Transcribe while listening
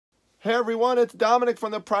Hey everyone, it's Dominic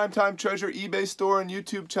from the Primetime Treasure eBay store and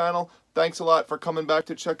YouTube channel. Thanks a lot for coming back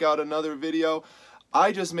to check out another video.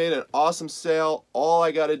 I just made an awesome sale. All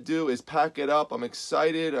I got to do is pack it up. I'm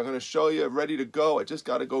excited. I'm going to show you, ready to go. I just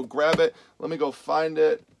got to go grab it. Let me go find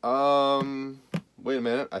it. Wait a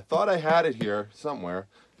minute. I thought I had it here somewhere.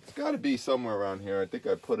 It's got to be somewhere around here. I think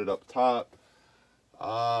I put it up top.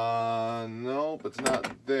 Nope, it's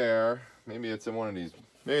not there. Maybe it's in one of these.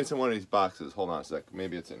 Maybe it's in one of these boxes. Hold on a sec.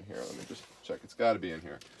 Maybe it's in here. Let me just check. It's got to be in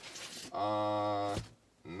here.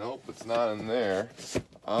 Nope, it's not in there.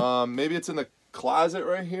 Maybe it's in the closet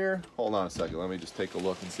right here. Hold on a second. Let me just take a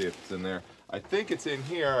look and see if it's in there. I think it's in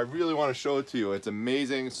here. I really want to show it to you. It's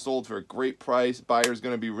amazing. It's sold for a great price. Buyer's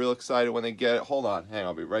going to be real excited when they get it. Hold on. Hang on.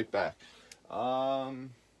 I'll be right back.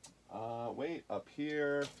 Wait, up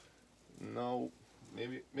here. No.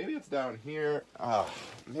 Maybe it's down here. Oh,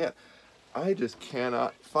 man. I just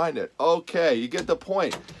cannot find it. Okay, you get the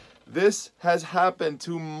point. This has happened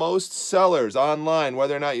to most sellers online,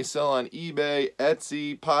 whether or not you sell on eBay,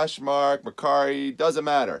 Etsy, Poshmark, Mercari, doesn't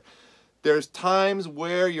matter. There's times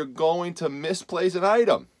where you're going to misplace an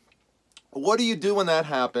item. What do you do when that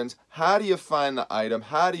happens? How do you find the item?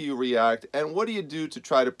 How do you react? And what do you do to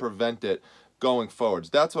try to prevent it going forwards?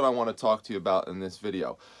 That's what I want to talk to you about in this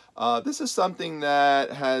video. This is something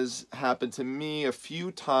that has happened to me a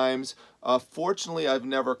few times. Fortunately, I've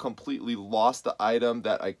never completely lost the item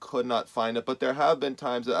that I could not find it, but there have been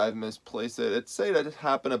times that I've misplaced it. I'd say that it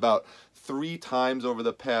happened about 3 times over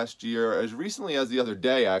the past year, as recently as the other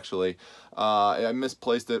day, actually. I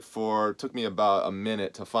misplaced it it took me about a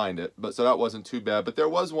minute to find it, so that wasn't too bad. But there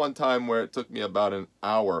was one time where it took me about an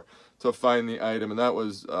hour to find the item, and that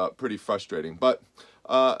was pretty frustrating. But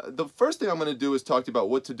the first thing I'm going to do is talk to you about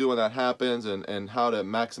what to do when that happens and how to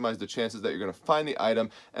maximize the chances that you're going to find the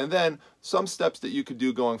item, and then some steps that you could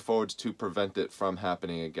do going forwards to prevent it from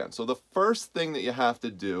happening again. So the first thing that you have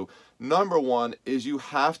to do, number one, is you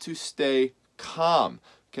have to stay calm.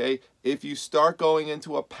 Okay, if you start going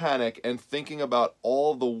into a panic and thinking about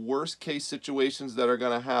all the worst case situations that are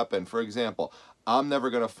going to happen, for example, I'm never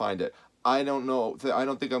going to find it. I don't know. I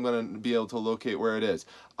don't think I'm going to be able to locate where it is.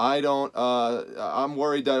 I'm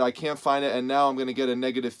worried that I can't find it, and now I'm going to get a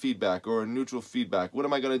negative feedback or a neutral feedback. What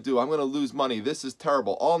am I going to do? I'm going to lose money. This is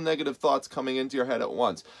terrible. All negative thoughts coming into your head at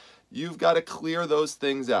once. You've got to clear those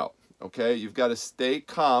things out, okay? You've got to stay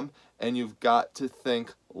calm, and you've got to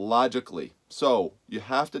think logically. So you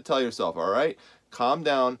have to tell yourself, all right, calm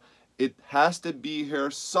down. It has to be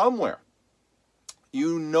here somewhere.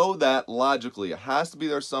 You know that logically. It has to be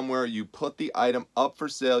there somewhere. You put the item up for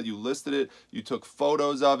sale. You listed it. You took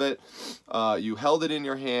photos of it. You held it in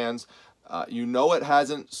your hands. You know it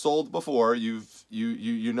hasn't sold before. You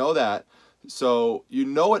know that. So you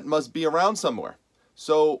know it must be around somewhere.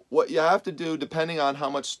 So what you have to do, depending on how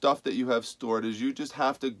much stuff that you have stored, is you just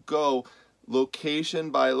have to go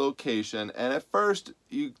location by location. And at first,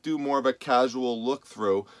 you do more of a casual look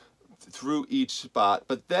through each spot.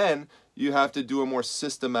 But then you have to do a more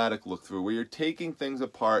systematic look through where you're taking things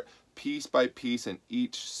apart piece by piece in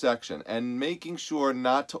each section and making sure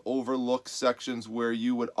not to overlook sections where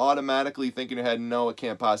you would automatically think in your head, no, it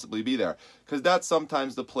can't possibly be there, because that's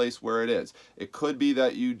sometimes the place where it is. It could be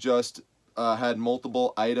that you just had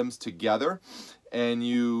multiple items together and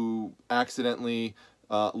you accidentally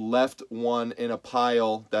left one in a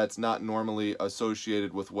pile that's not normally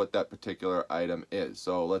associated with what that particular item is.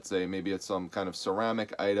 So let's say maybe it's some kind of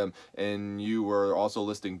ceramic item and you were also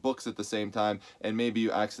listing books at the same time, and maybe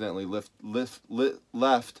you accidentally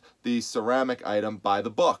left the ceramic item by the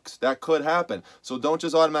books. That could happen. So don't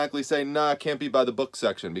just automatically say, nah, it can't be by the book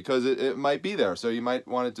section, because it might be there. So you might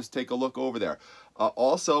want to just take a look over there.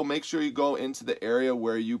 Also, make sure you go into the area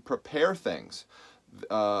where you prepare things.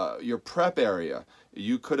 Your prep area.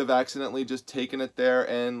 You could have accidentally just taken it there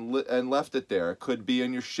and left it there. It could be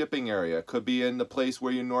in your shipping area. It could be in the place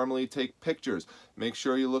where you normally take pictures. Make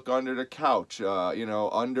sure you look under the couch,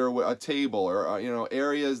 under a table, or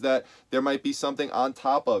areas that there might be something on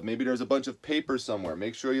top of. Maybe there's a bunch of papers somewhere.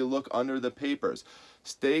 Make sure you look under the papers.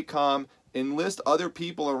 Stay calm. Enlist other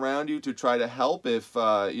people around you to try to help if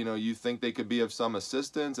you think they could be of some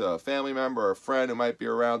assistance, a family member or a friend who might be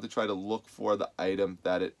around, to try to look for the item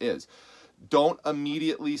that it is. Don't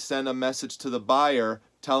immediately send a message to the buyer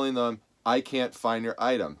telling them, I can't find your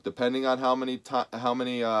item. Depending on how many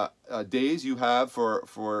days you have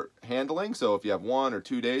for handling, so if you have 1 or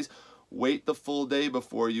 2 days, wait the full day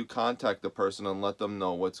before you contact the person and let them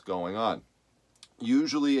know what's going on.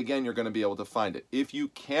 Usually, again, you're going to be able to find it. If you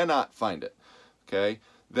cannot find it, okay,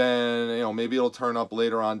 then maybe it'll turn up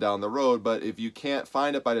later on down the road. But if you can't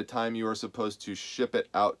find it by the time you are supposed to ship it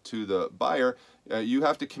out to the buyer, you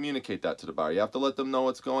have to communicate that to the buyer. You have to let them know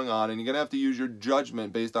what's going on, and you're going to have to use your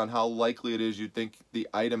judgment based on how likely it is you think the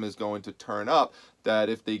item is going to turn up, that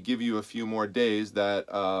if they give you a few more days that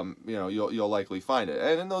you'll likely find it.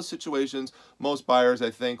 And in those situations, most buyers, I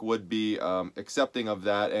think, would be accepting of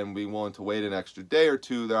that and be willing to wait an extra day or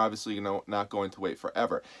two. They're obviously not going to wait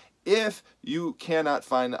forever. If you cannot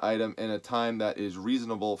find the item in a time that is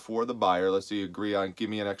reasonable for the buyer, let's say you agree on give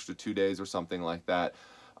me an extra 2 days or something like that,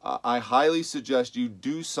 I highly suggest you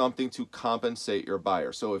do something to compensate your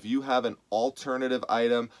buyer. So if you have an alternative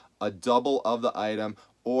item, a double of the item,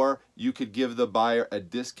 or you could give the buyer a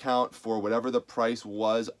discount for whatever the price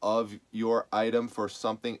was of your item for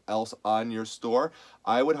something else on your store,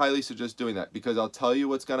 I would highly suggest doing that, because I'll tell you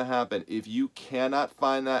what's going to happen. If you cannot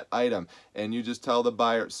find that item and you just tell the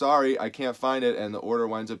buyer, sorry, I can't find it, and the order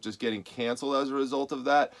winds up just getting canceled as a result of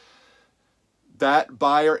that, that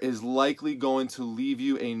buyer is likely going to leave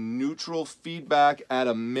you a neutral feedback at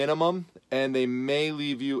a minimum, and they may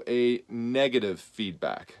leave you a negative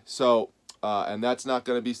feedback. So and that's not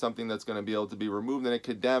going to be something that's going to be able to be removed, and it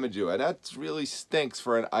could damage you. And that really stinks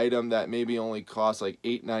for an item that maybe only costs like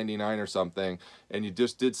 $8.99 or something, and you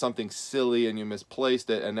just did something silly and you misplaced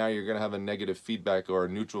it, and now you're going to have a negative feedback or a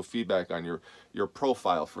neutral feedback on your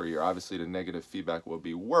profile for a year. Obviously, the negative feedback will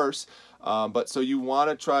be worse. But so you want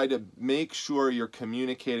to try to make sure you're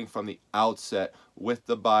communicating from the outset with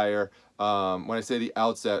the buyer. When I say the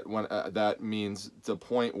outset, that means the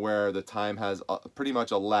point where the time has pretty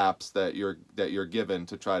much elapsed that you're given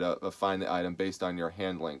to try to find the item based on your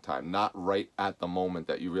handling time, not right at the moment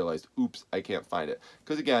that you realized, oops, I can't find it.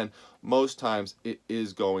 Because again, most times it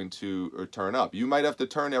is going to turn up. You might have to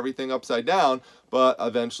turn everything upside down, but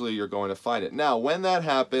eventually you're going to find it. Now, when that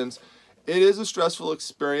happens, it is a stressful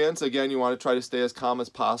experience. Again, you want to try to stay as calm as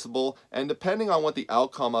possible, and depending on what the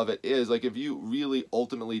outcome of it is, like if you really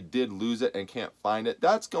ultimately did lose it and can't find it,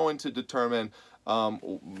 that's going to determine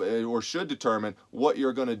or should determine what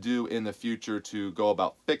you're going to do in the future to go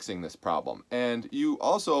about fixing this problem. And you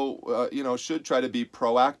also should try to be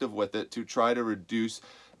proactive with it to try to reduce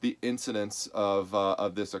the incidence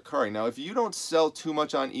of this occurring. Now, if you don't sell too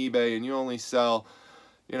much on eBay and you only sell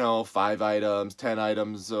 5 items, 10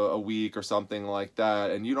 items a week or something like that,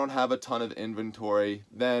 and you don't have a ton of inventory,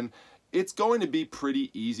 then it's going to be pretty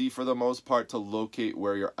easy for the most part to locate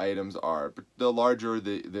where your items are. But the larger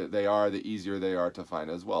they are, the easier they are to find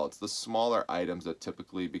as well. It's the smaller items that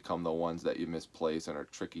typically become the ones that you misplace and are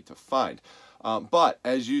tricky to find. But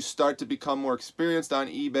as you start to become more experienced on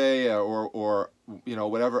eBay or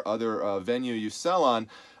whatever other venue you sell on,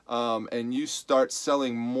 and you start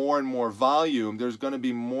selling more and more volume, there's going to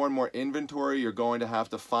be more and more inventory. You're going to have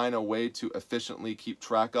to find a way to efficiently keep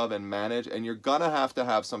track of and manage, and you're going to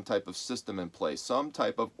have some type of system in place, some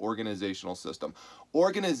type of organizational system.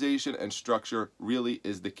 Organization and structure really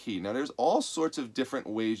is the key. Now, there's all sorts of different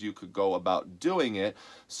ways you could go about doing it.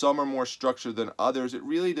 Some are more structured than others. It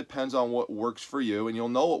really depends on what works for you, and you'll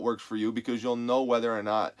know what works for you because you'll know whether or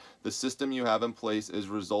not the system you have in place is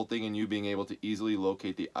resulting in you being able to easily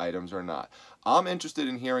locate the items or not. I'm interested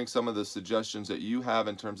in hearing some of the suggestions that you have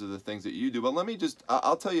in terms of the things that you do, but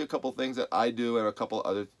I'll tell you a couple things that I do and a couple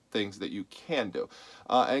other things that you can do.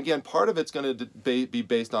 And again, part of it's going to be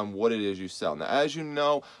based on what it is you sell. Now, as you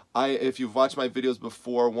know, if you've watched my videos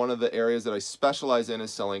before, one of the areas that I specialize in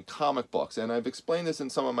is selling comic books. And I've explained this in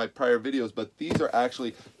some of my prior videos, but these are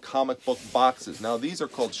actually comic book boxes. Now, these are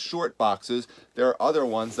called short boxes. There are other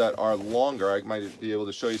ones that are longer. I might be able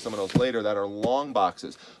to show you some of those later that are long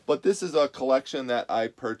boxes. But this is a collection that I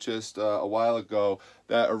purchased a while ago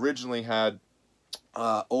that originally had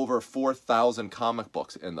over 4,000 comic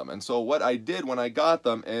books in them. And so what I did when I got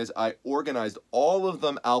them is I organized all of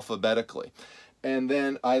them alphabetically, and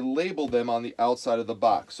then I labeled them on the outside of the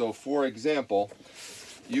box. So for example,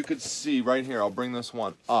 you could see right here, I'll bring this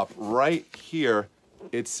one up, right here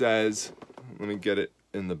it says, let me get it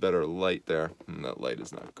in the better light there. That light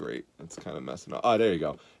is not great, it's kind of messing up. Oh, there you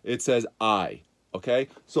go. It says I. Okay,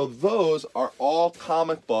 so those are all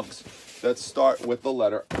comic books that start with the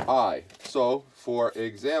letter I. So, for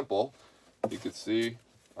example, you could see,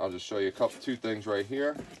 I'll just show you two things right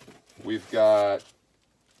here. We've got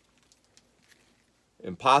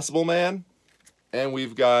Impossible Man, and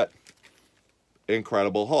we've got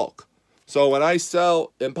Incredible Hulk. So when I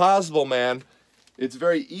sell Impossible Man, it's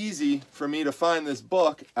very easy for me to find this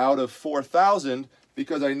book out of 4,000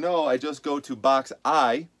 because I know I just go to box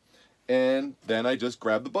I, and then I just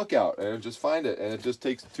grab the book out and just find it, and it just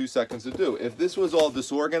takes 2 seconds to do. If this was all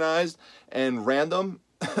disorganized and random,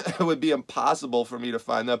 it would be impossible for me to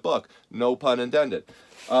find that book. No pun intended.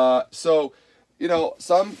 So, you know,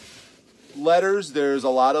 some letters there's a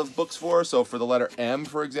lot of books for. So for the letter M,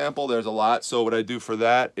 for example, there's a lot. So what I do for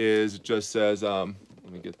that is it just says, let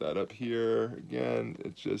me get that up here again.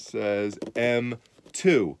 It just says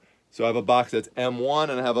M2. So I have a box that's M1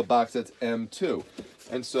 and I have a box that's M2.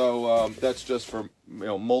 And so that's just for, you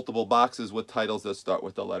know, multiple boxes with titles that start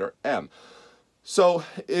with the letter M. So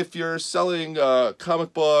if you're selling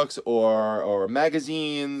comic books or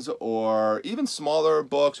magazines or even smaller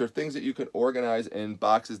books or things that you can organize in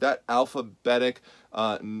boxes, that alphabetic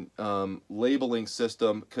labeling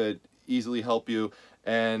system could easily help you.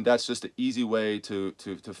 And that's just an easy way to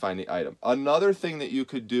find the item. Another thing that you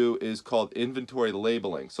could do is called inventory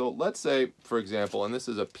labeling. So let's say, for example, and this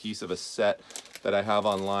is a piece of a set that I have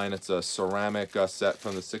online. It's a ceramic set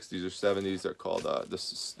from the 60s or 70s. They're called,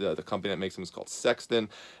 the company that makes them is called Sexton.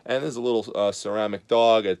 And there's a little ceramic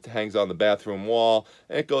dog. It hangs on the bathroom wall.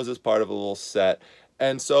 And it goes as part of a little set.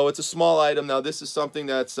 And so it's a small item. Now this is something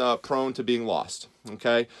that's prone to being lost,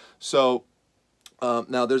 okay? So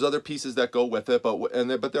now there's other pieces that go with it,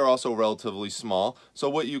 but they're also relatively small. So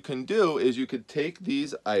what you can do is you could take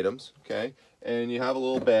these items, okay, and you have a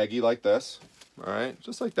little baggie like this, all right,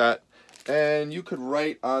 just like that. And you could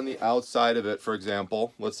write on the outside of it, for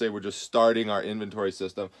example, let's say we're just starting our inventory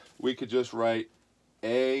system, we could just write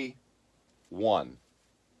A1.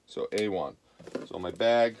 So A1. So my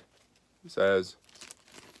bag says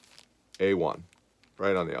A1,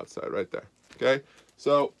 right on the outside, right there, okay?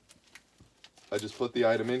 So I just put the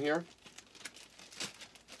item in here,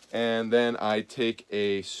 and then I take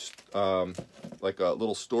a like a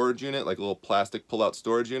little storage unit, like a little plastic pull-out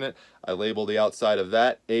storage unit. I label the outside of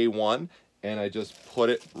that A1, and I just put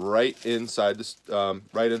it right inside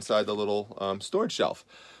the little storage shelf.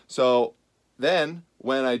 So then,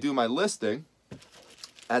 when I do my listing,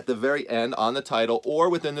 at the very end on the title or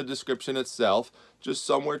within the description itself, just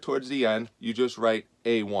somewhere towards the end, you just write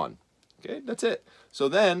A1. Okay, that's it. So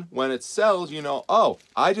then when it sells, you know, oh,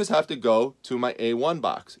 I just have to go to my A1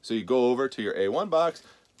 box. So you go over to your A1 box,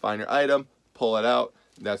 find your item, pull it out.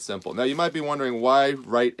 That's simple. Now you might be wondering, why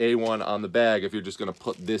write A1 on the bag if you're just going to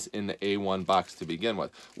put this in the A1 box to begin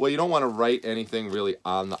with? Well, you don't want to write anything really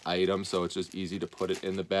on the item, so it's just easy to put it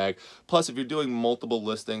in the bag. Plus, if you're doing multiple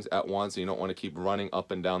listings at once and you don't want to keep running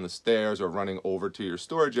up and down the stairs or running over to your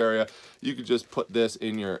storage area, you could just put this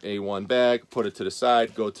in your A1 bag, put it to the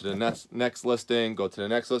side, go to the next listing, go to the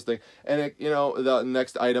next listing, and it, you know, the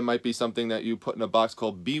next item might be something that you put in a box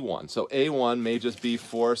called B1. So A1 may just be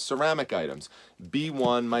for ceramic items.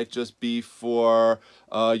 B1 might just be for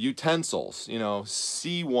utensils. You know,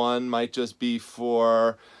 C1 might just be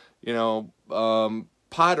for, you know,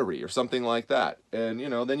 pottery or something like that. And, you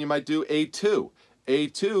know, then you might do A2.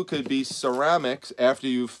 A2 could be ceramics after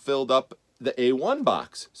you've filled up the A1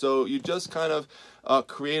 box. So you just kind of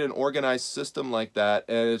create an organized system like that,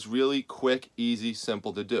 and it's really quick, easy,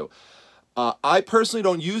 simple to do. I personally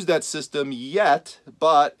don't use that system yet,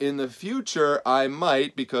 but in the future I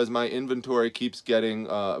might, because my inventory keeps getting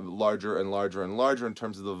larger and larger and larger in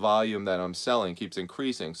terms of the volume that I'm selling, keeps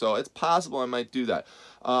increasing. So it's possible I might do that.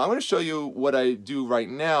 I'm going to show you what I do right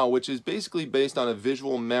now, which is basically based on a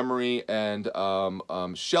visual memory and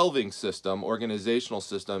shelving system, organizational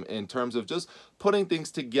system, in terms of just putting things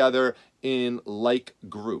together in like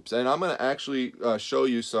groups. And I'm going to actually show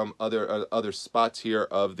you some other spots here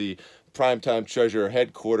of the Primetime Treasure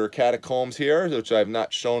headquarter catacombs here, which I've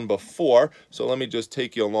not shown before. So let me just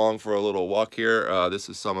take you along for a little walk here. This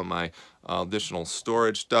is some of my additional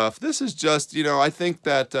storage stuff. This is just, you know, I think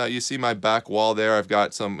that you see my back wall there. I've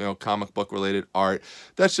got some, you know, comic book related art.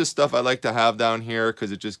 That's just stuff I like to have down here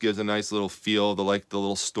because it just gives a nice little feel to like the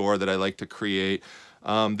little store that I like to create.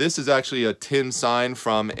 This is actually a tin sign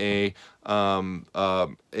from a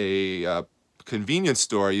convenience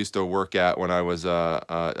store I used to work at when I was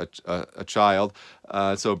a child.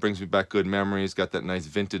 So it brings me back good memories. Got that nice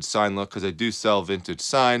vintage sign look because I do sell vintage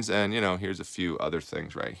signs. And, you know, here's a few other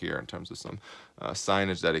things right here in terms of some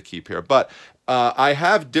signage that I keep here. But I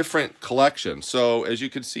have different collections. So as you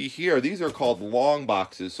can see here, these are called long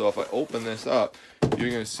boxes. So if I open this up,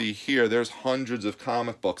 you're going to see here, there's hundreds of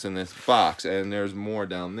comic books in this box. And there's more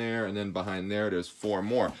down there. And then behind there, there's 4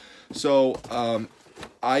 more. So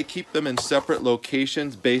I keep them in separate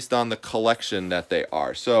locations based on the collection that they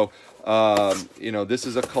are. So, you know, this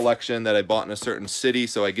is a collection that I bought in a certain city,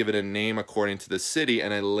 so I give it a name according to the city,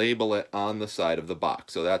 and I label it on the side of the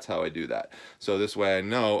box. So that's how I do that. So this way I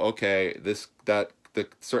know, okay, the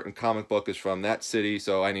certain comic book is from that city,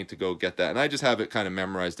 so I need to go get that. And I just have it kind of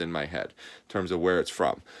memorized in my head in terms of where it's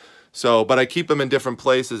from. So, but I keep them in different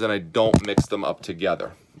places and I don't mix them up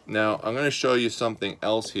together. Now, I'm going to show you something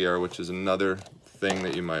else here, which is another thing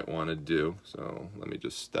that you might want to do. So let me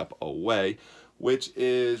just step away, which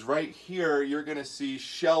is right here, you're going to see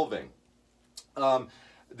shelving.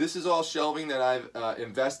 This is all shelving that I've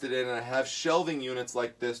invested in, and I have shelving units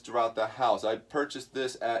like this throughout the house. I purchased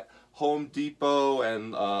this at Home Depot,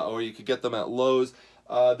 and or you could get them at Lowe's.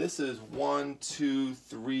 This is 1, 2,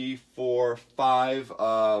 3, 4,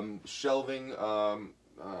 5 shelving,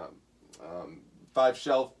 5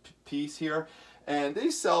 shelf piece here, and they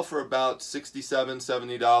sell for about $67,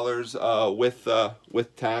 $70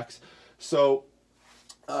 with tax. So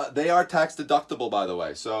they are tax deductible, by the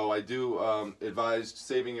way. So I do advise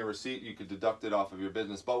saving your receipt. You could deduct it off of your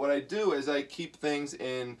business. But what I do is I keep things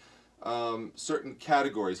in certain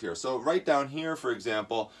categories here. So right down here, for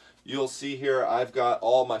example, you'll see here I've got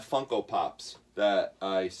all my Funko Pops that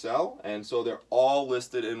I sell, and so they're all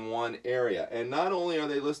listed in one area. And not only are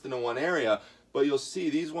they listed in one area, but you'll see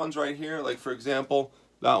these ones right here, like for example,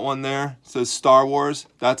 that one there says Star Wars.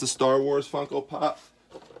 That's a Star Wars Funko Pop.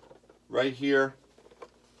 Right here,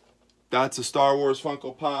 that's a Star Wars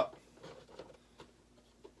Funko Pop.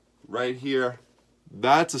 Right here,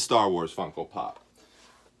 that's a Star Wars Funko Pop.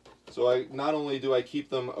 So not only do I keep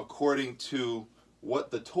them according to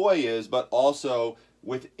what the toy is, but also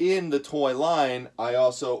within the toy line, I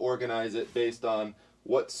also organize it based on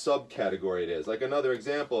what subcategory it is. Like another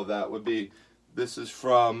example of that would be, this is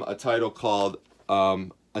from a title called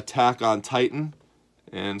Attack on Titan.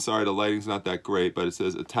 And sorry, the lighting's not that great, but it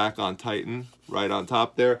says Attack on Titan right on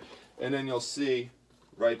top there. And then you'll see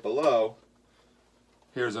right below,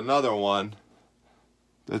 here's another one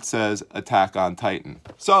that says Attack on Titan.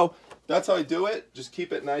 So that's how I do it. Just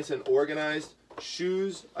keep it nice and organized.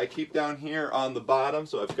 Shoes, I keep down here on the bottom.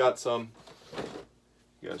 So I've got some,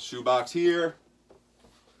 you got a shoe box here.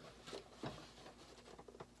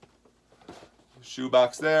 Shoe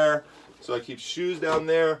box there. So I keep shoes down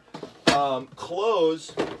there.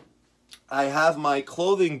 Clothes, I have my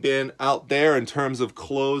clothing bin out there in terms of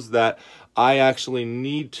clothes that I actually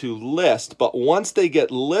need to list. But once they get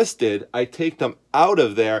listed, I take them out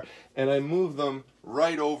of there and I move them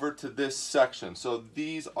right over to this section. So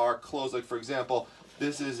these are clothes, like for example,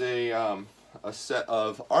 this is a set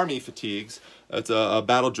of army fatigues. It's a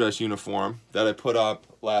battle dress uniform that I put up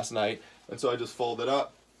last night. And so I just fold it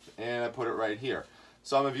up and I put it right here.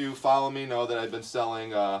 Some of you follow me know that I've been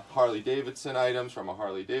selling Harley Davidson items from a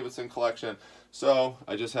Harley Davidson collection. So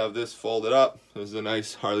I just have this folded up. This is a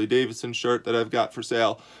nice Harley Davidson shirt that I've got for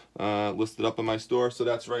sale, listed up in my store. So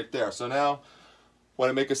that's right there. So now when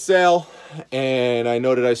I make a sale and I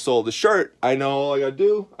know that I sold the shirt, I know all I gotta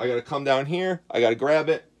do, I gotta come down here, I gotta grab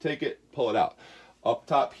it, take it, pull it out. Up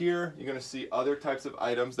top here, you're gonna see other types of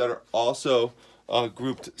items that are also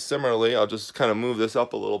grouped similarly. I'll just kind of move this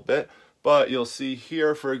up a little bit. But you'll see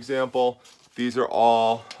here, for example, these are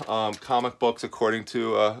all comic books according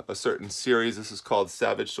to a certain series. This is called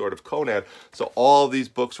Savage Sword of Conan. So all these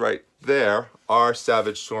books right there are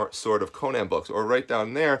Savage Sword of Conan books. Or right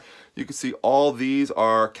down there, you can see all these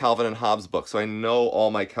are Calvin and Hobbes books. So I know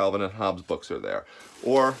all my Calvin and Hobbes books are there.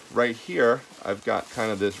 Or right here, I've got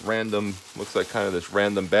kind of this random, looks like kind of this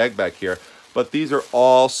random bag back here. But these are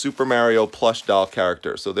all Super Mario plush doll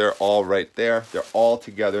characters. So they're all right there. They're all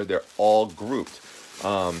together. They're all grouped.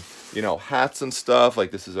 You know, hats and stuff.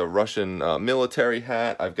 Like this is a Russian military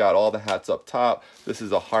hat. I've got all the hats up top. This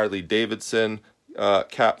is a Harley Davidson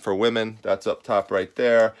cap for women. That's up top right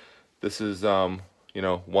there. This is, you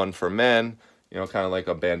know, one for men. You know, kind of like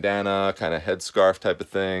a bandana, kind of headscarf type of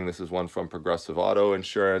thing. This is one from Progressive Auto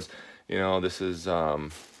Insurance. You know, this is,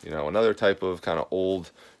 you know, another type of kind of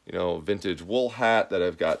old, you know, vintage wool hat that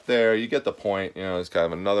I've got there. You get the point. You know, it's kind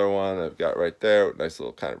of another one that I've got right there with a nice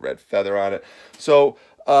little kind of red feather on it. So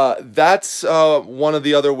that's one of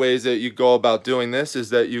the other ways that you go about doing this, is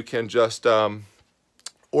that you can just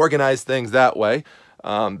organize things that way.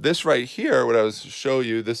 This right here, what I was show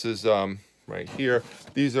you, this is right here.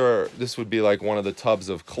 This would be like one of the tubs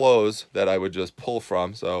of clothes that I would just pull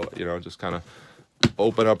from. So, you know, just kind of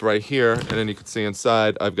open up right here, and then you can see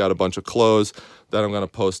inside I've got a bunch of clothes that I'm going to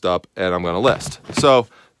post up and I'm going to list. So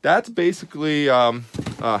that's basically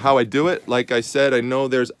how I do it. Like I said, I know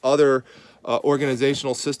there's other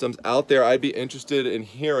organizational systems out there. I'd be interested in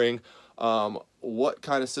hearing what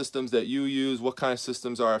kind of systems that you use, what kind of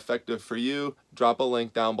systems are effective for you. Drop a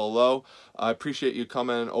link down below. I appreciate you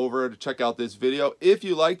coming over to check out this video. If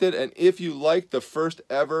you liked it, and if you liked the first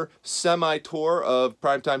ever semi-tour of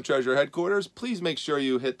Primetime Treasure headquarters, please make sure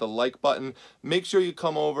you hit the like button. Make sure you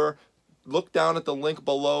come over, look down at the link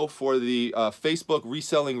below for the Facebook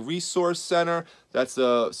Reselling Resource Center. That's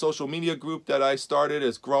a social media group that I started.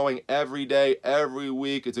 It's growing every day, every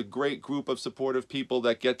week. It's a great group of supportive people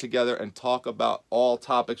that get together and talk about all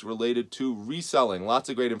topics related to reselling. Lots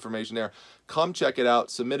of great information there. Come check it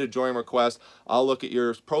out. Submit a join request. I'll look at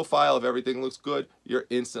your profile. If everything looks good, you're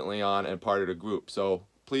instantly on and part of the group. So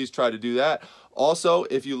please try to do that. Also,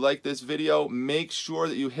 if you like this video, make sure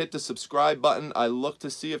that you hit the subscribe button. I look to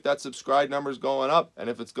see if that subscribe number is going up, and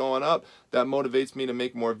if it's going up, that motivates me to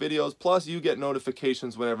make more videos. Plus, you get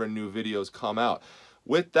notifications whenever new videos come out.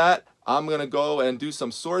 With that, I'm going to go and do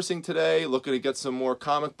some sourcing today, looking to get some more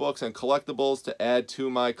comic books and collectibles to add to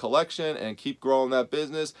my collection and keep growing that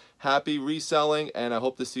business. Happy reselling, and I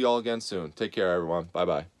hope to see you all again soon. Take care, everyone.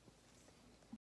 Bye-bye.